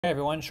Hey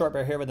everyone, Short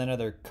Bear here with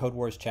another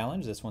Codewars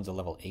challenge. This one's a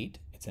level 8.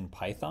 It's in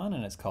Python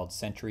and it's called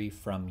century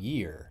from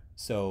year.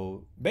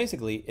 So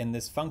basically in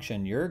this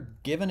function you're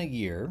given a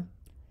year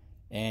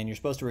and you're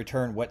supposed to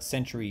return what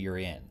century you're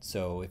in.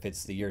 So if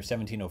it's the year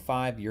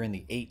 1705, you're in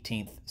the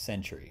 18th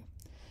century.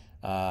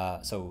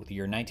 So the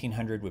year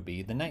 1900 would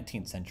be the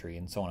 19th century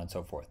and so on and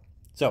so forth.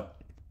 So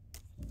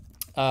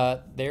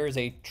there's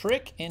a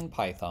trick in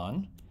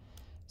Python.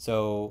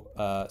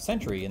 So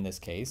century in this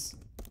case,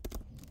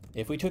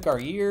 if we took our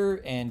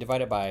year and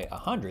divided by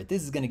 100,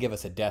 this is going to give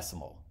us a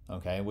decimal,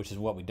 okay, which is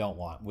what we don't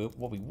want.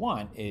 What we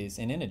want is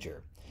an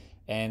integer.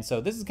 And so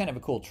this is kind of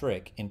a cool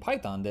trick in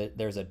Python that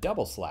there's a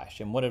double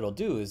slash, and what it'll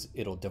do is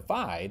it'll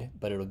divide,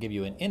 but it'll give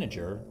you an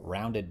integer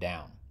rounded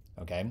down,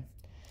 okay?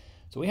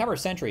 So we have our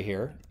century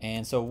here,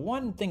 and so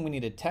one thing we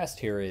need to test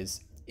here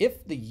is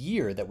if the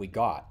year that we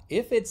got,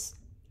 if it's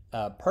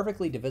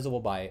perfectly divisible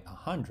by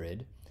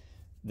 100,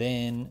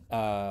 then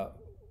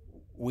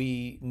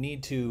we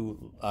need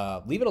to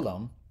leave it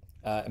alone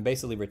and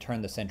basically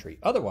return the century.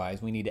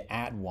 Otherwise, we need to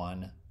add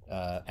one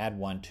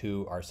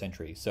to our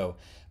century. So,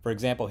 for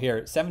example, here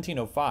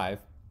 1705,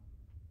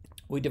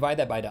 we divide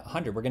that by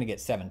 100, we're going to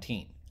get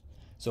 17.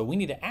 So we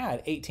need to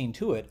add 18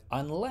 to it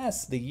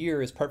unless the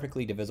year is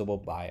perfectly divisible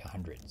by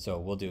 100. So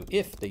we'll do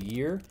if the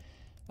year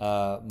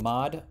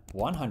mod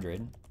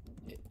 100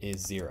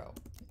 is 0.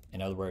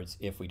 In other words,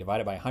 if we divide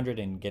it by 100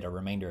 and get a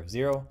remainder of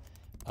 0,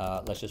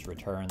 let's just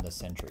return the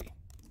century.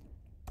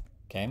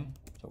 Okay,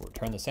 so we'll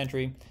return the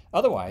century.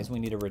 Otherwise, we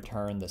need to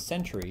return the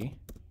century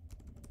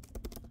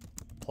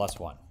plus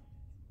 1.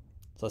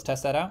 So let's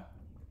test that out.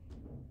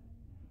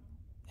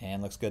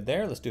 And looks good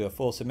there. Let's do a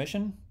full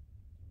submission.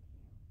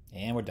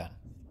 And we're done.